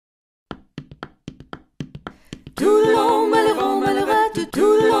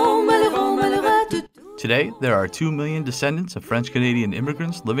Today, there are 2 million descendants of French-Canadian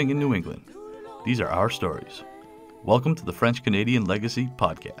immigrants living in New England. These are our stories. Welcome to the French-Canadian Legacy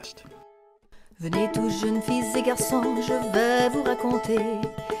Podcast. Venez tous jeunes filles et garçons, je vais vous raconter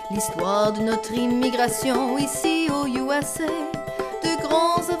l'histoire de notre immigration ici au USA, de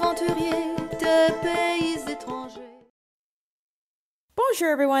grands aventuriers de pays étrangers. Bonjour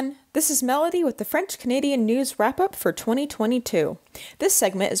everyone, this is Melody with the French-Canadian News Wrap Up for 2022. This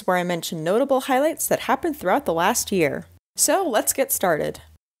segment is where I mention notable highlights that happened throughout the last year. So let's get started.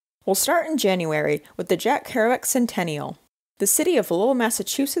 We'll start in January with the Jack Kerouac Centennial. The city of Lowell,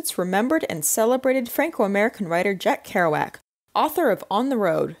 Massachusetts remembered and celebrated Franco-American writer Jack Kerouac, author of On the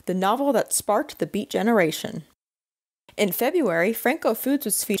Road, the novel that sparked the Beat Generation. In February, Franco Foods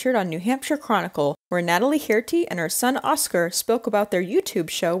was featured on New Hampshire Chronicle, where Natalie Hirty and her son Oscar spoke about their YouTube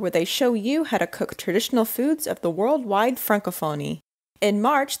show where they show you how to cook traditional foods of the worldwide Francophonie. In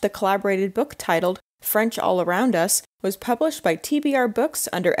March, the collaborated book titled French All Around Us was published by TBR Books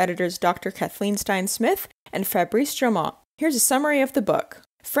under editors Dr. Kathleen Stein-Smith and Fabrice Jomont. Here's a summary of the book.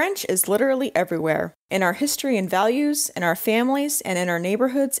 French is literally everywhere, in our history and values, in our families, and in our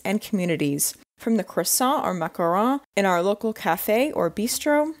neighborhoods and communities. From the croissant or macaron in our local cafe or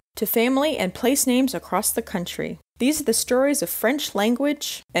bistro, to family and place names across the country. These are the stories of French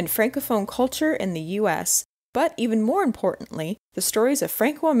language and Francophone culture in the U.S., but even more importantly, the stories of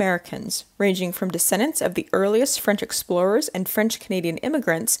Franco-Americans, ranging from descendants of the earliest French explorers and French-Canadian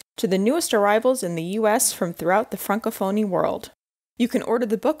immigrants to the newest arrivals in the U.S. from throughout the Francophonie world. You can order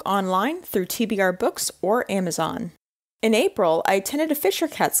the book online through TBR Books or Amazon. In April, I attended a Fisher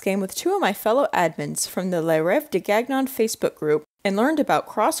Cats game with two of my fellow admins from the Les Rêves de Gagnon Facebook group and learned about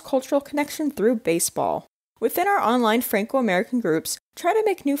cross-cultural connection through baseball. Within our online Franco-American groups, try to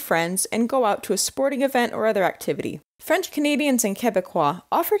make new friends and go out to a sporting event or other activity. French Canadians and Quebecois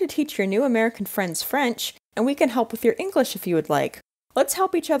offer to teach your new American friends French, and we can help with your English if you would like. Let's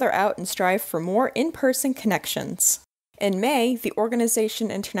help each other out and strive for more in-person connections. In May, the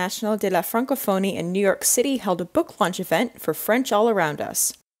Organisation Internationale de la Francophonie in New York City held a book launch event for French All Around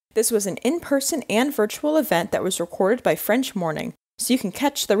Us. This was an in-person and virtual event that was recorded by French Morning, so you can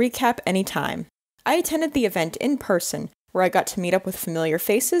catch the recap anytime. I attended the event in person, where I got to meet up with familiar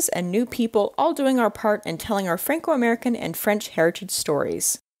faces and new people all doing our part in telling our Franco-American and French heritage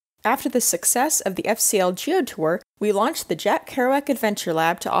stories. After the success of the FCL Geo Tour, we launched the Jack Kerouac Adventure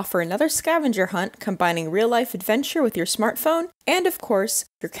Lab to offer another scavenger hunt combining real-life adventure with your smartphone and, of course,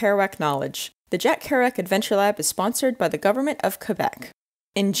 your Kerouac knowledge. The Jack Kerouac Adventure Lab is sponsored by the Government of Quebec.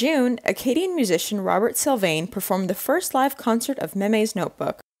 In June, Acadian musician Robert Sylvain performed the first live concert of Mémé's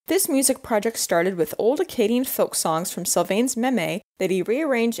Notebook. This music project started with old Acadian folk songs from Sylvain's Mémé that he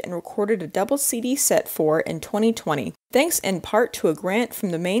rearranged and recorded a double CD set for in 2020, thanks in part to a grant from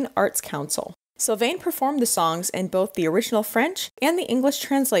the Maine Arts Council. Sylvain performed the songs in both the original French and the English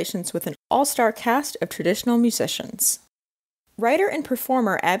translations with an all-star cast of traditional musicians. Writer and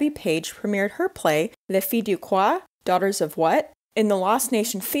performer Abby Page premiered her play Les Filles du Quoi, Daughters of What, in the Lost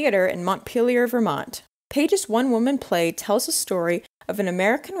Nation Theatre in Montpelier, Vermont. Page's one-woman play tells a story of an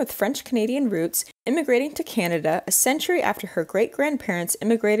American with French-Canadian roots immigrating to Canada a century after her great-grandparents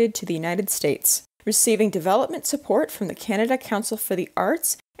immigrated to the United States. Receiving development support from the Canada Council for the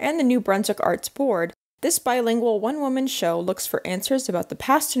Arts and the New Brunswick Arts Board, this bilingual one-woman show looks for answers about the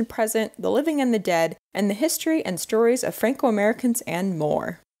past and present, the living and the dead, and the history and stories of Franco-Americans and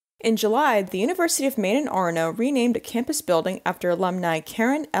more. In July, the University of Maine and Orono renamed a campus building after alumni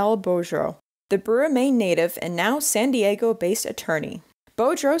Karen L. Beaudreau, the Brewer, Maine native and now San Diego-based attorney.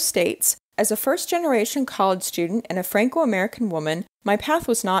 Beaudreau states, "As a first-generation college student and a Franco-American woman, my path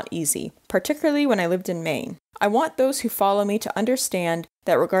was not easy, particularly when I lived in Maine. I want those who follow me to understand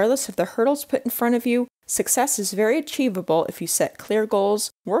that regardless of the hurdles put in front of you, success is very achievable if you set clear goals,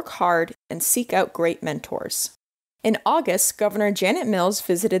 work hard, and seek out great mentors." In August, Governor Janet Mills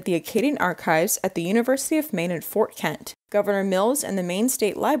visited the Acadian Archives at the University of Maine in Fort Kent. Governor Mills and the Maine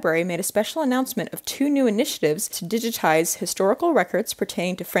State Library made a special announcement of two new initiatives to digitize historical records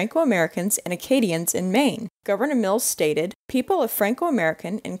pertaining to Franco-Americans and Acadians in Maine. Governor Mills stated, "People of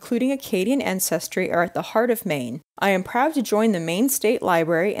Franco-American, including Acadian ancestry, are at the heart of Maine. I am proud to join the Maine State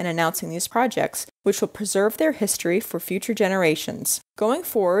Library in announcing these projects, which will preserve their history for future generations. Going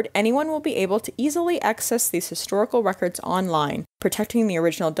forward, anyone will be able to easily access these historical records online, protecting the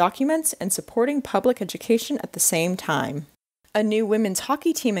original documents and supporting public education at the same time." A new women's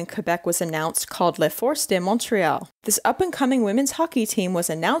hockey team in Quebec was announced called Les Forces de Montréal. This up-and-coming women's hockey team was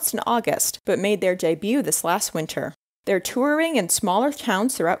announced in August, but made their debut this last winter. They're touring in smaller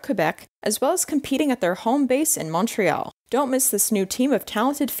towns throughout Quebec, as well as competing at their home base in Montreal. Don't miss this new team of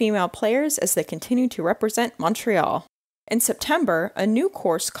talented female players as they continue to represent Montreal. In September, a new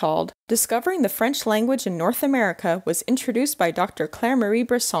course called Discovering the French Language in North America was introduced by Dr. Claire-Marie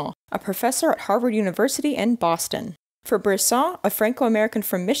Brisson, a professor at Harvard University in Boston. For Brisson, a Franco-American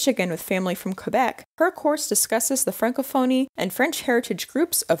from Michigan with family from Quebec, her course discusses the Francophonie and French heritage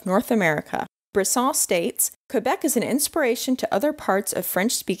groups of North America. Brisson states, Quebec is an inspiration to other parts of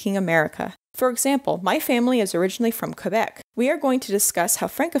French-speaking America. For example, my family is originally from Quebec. We are going to discuss how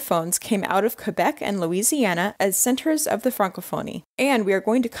Francophones came out of Quebec and Louisiana as centers of the Francophonie. And we are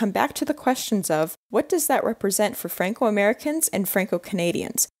going to come back to the questions of, what does that represent for Franco-Americans and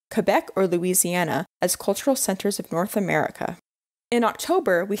Franco-Canadians, Quebec or Louisiana, as cultural centers of North America? In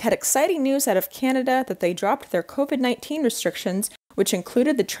October, we had exciting news out of Canada that they dropped their COVID-19 restrictions, which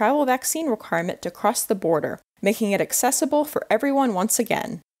included the travel vaccine requirement to cross the border, making it accessible for everyone once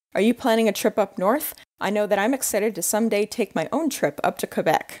again. Are you planning a trip up north? I know that I'm excited to someday take my own trip up to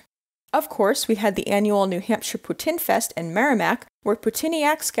Quebec. Of course, we had the annual New Hampshire Poutine Fest in Merrimack, where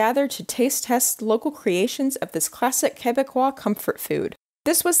Poutiniacs gathered to taste test local creations of this classic Quebecois comfort food.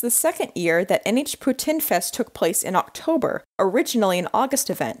 This was the second year that NH Poutine Fest took place in October, originally an August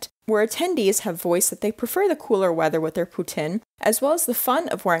event, where attendees have voiced that they prefer the cooler weather with their poutine, as well as the fun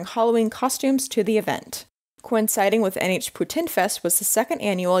of wearing Halloween costumes to the event. Coinciding with NH Poutine Fest was the second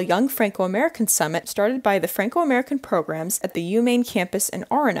annual Young Franco-American Summit started by the Franco-American programs at the UMaine campus in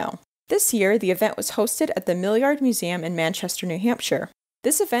Orono. This year, the event was hosted at the Millyard Museum in Manchester, New Hampshire.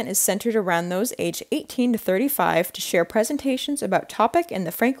 This event is centered around those aged 18 to 35 to share presentations about topic in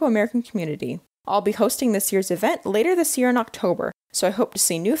the Franco-American community. I'll be hosting this year's event later this year in October, so I hope to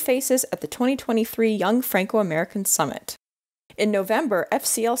see new faces at the 2023 Young Franco-American Summit. In November,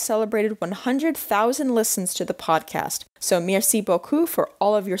 FCL celebrated 100,000 listens to the podcast, so merci beaucoup for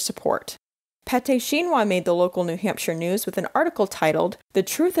all of your support. Pâté Chinois made the local New Hampshire news with an article titled The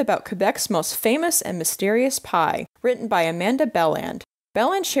Truth About Quebec's Most Famous and Mysterious Pie, written by Amanda Belland.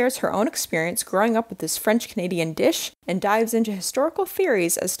 Belland shares her own experience growing up with this French-Canadian dish and dives into historical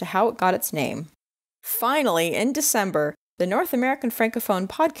theories as to how it got its name. Finally, in December, the North American Francophone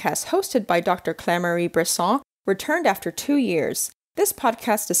podcast hosted by Dr. Claire-Marie Brisson returned after 2 years. This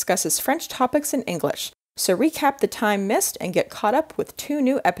podcast discusses French topics in English, so recap the time missed and get caught up with 2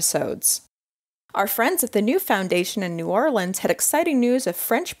 new episodes. Our friends at the New Foundation in New Orleans had exciting news of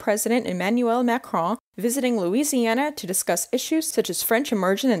French President Emmanuel Macron visiting Louisiana to discuss issues such as French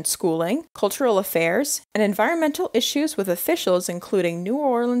immersion in schooling, cultural affairs, and environmental issues with officials including New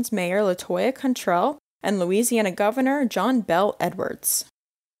Orleans Mayor LaToya Cantrell and Louisiana Governor John Bell Edwards.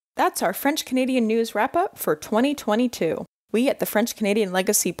 That's our French-Canadian News Wrap Up for 2022. We at the French-Canadian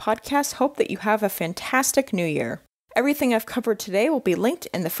Legacy Podcast hope that you have a fantastic new year. Everything I've covered today will be linked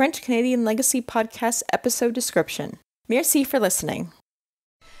in the French-Canadian Legacy Podcast episode description. Merci for listening.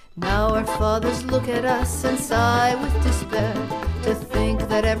 Now our fathers look at us and sigh with despair, to think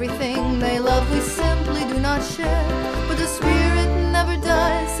that everything they love we simply do not share. But the spirit never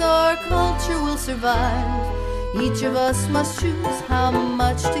dies, our culture will survive. Each of us must choose how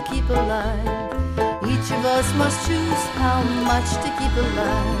much to keep alive. Each of us must choose how much to keep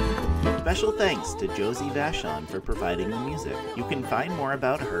alive. Special thanks to Josie Vachon for providing the music. You can find more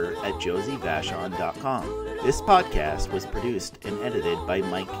about her at josievachon.com. This podcast was produced and edited by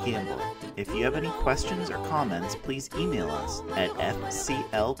Mike Campbell. If you have any questions or comments, please email us at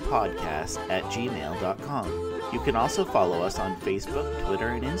fclpodcast@gmail.com. You can also follow us on Facebook, Twitter,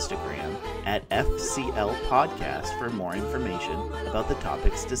 and Instagram at FCL Podcast for more information about the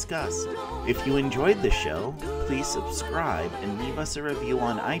topics discussed. If you enjoyed the show, please subscribe and leave us a review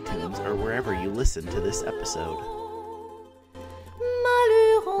on iTunes or wherever you listen to this episode.